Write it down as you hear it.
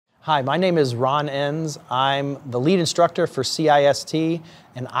Hi, my name is Ron Enns. I'm the lead instructor for CIST,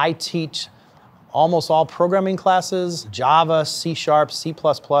 and I teach almost all programming classes, Java, C#, C++.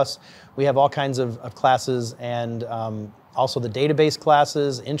 We have all kinds of classes, and also the database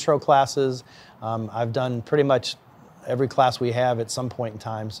classes, intro classes. I've done pretty much every class we have at some point in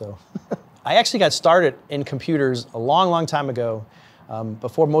time. So I actually got started in computers a long time ago.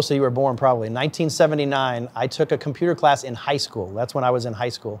 Before most of you were born, probably. In 1979, I took a computer class in high school. That's when I was in high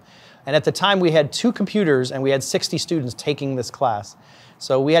school. And at the time, we had 2 computers, and we had 60 students taking this class.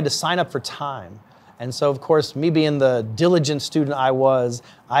 So we had to sign up for time. And so, of course, me being the diligent student I was,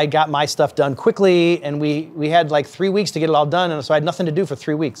 I got my stuff done quickly, and we had like 3 weeks to get it all done, and so I had nothing to do for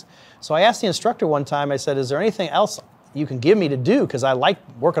 3 weeks. So I asked the instructor one time, I said, is there anything else you can give me to do, because I like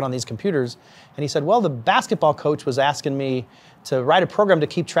working on these computers? And he said, well, the basketball coach was asking me to write a program to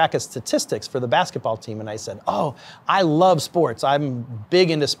keep track of statistics for the basketball team. And I said, oh, I love sports. I'm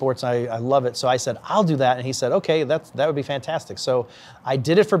big into sports. I love it. So I said, I'll do that. And he said, okay, that would be fantastic. So I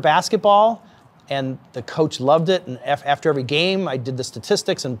did it for basketball, and the coach loved it. And after every game, I did the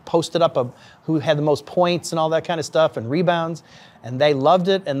statistics and posted up who had the most points and all that kind of stuff and rebounds. And they loved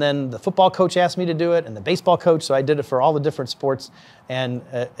it. And then the football coach asked me to do it, and the baseball coach. So I did it for all the different sports. And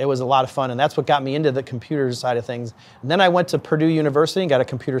it was a lot of fun. And that's what got me into the computer side of things. And then I went to Purdue University and got a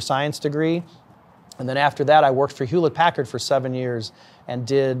computer science degree. And then after that, I worked for Hewlett-Packard for 7 years and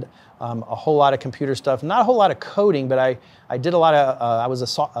did a whole lot of computer stuff. Not a whole lot of coding, but I did a lot of, I was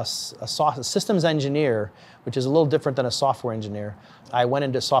a systems engineer, which is a little different than a software engineer. I went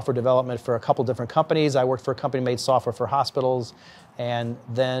into software development for a couple different companies. I worked for a company that made software for hospitals. And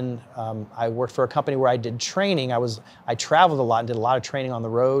then I worked for a company where I did training. I traveled a lot and did a lot of training on the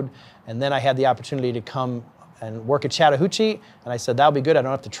road. And then I had the opportunity to come and work at Chattahoochee, and I said, that'll be good, I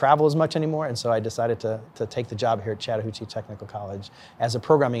don't have to travel as much anymore, and so I decided to take the job here at Chattahoochee Technical College as a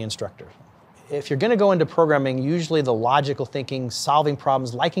programming instructor. If you're going to go into programming, usually the logical thinking, solving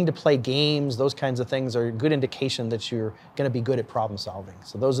problems, liking to play games, those kinds of things are a good indication that you're going to be good at problem solving.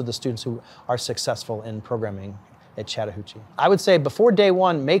 So those are the students who are successful in programming at Chattahoochee. I would say before day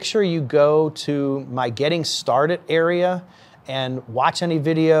one, make sure you go to my Getting Started area and watch any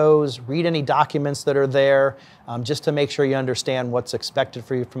videos, read any documents that are there, just to make sure you understand what's expected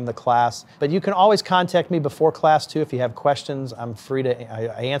for you from the class. But you can always contact me before class too if you have questions. I'm free to,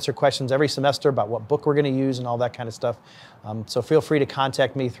 I answer questions every semester about what book we're going to use and all that kind of stuff. So feel free to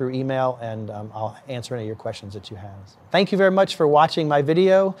contact me through email, and I'll answer any of your questions that you have. Thank you very much for watching my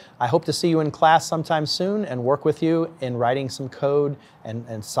video. I hope to see you in class sometime soon and work with you in writing some code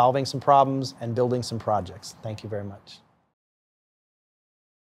and solving some problems and building some projects. Thank you very much.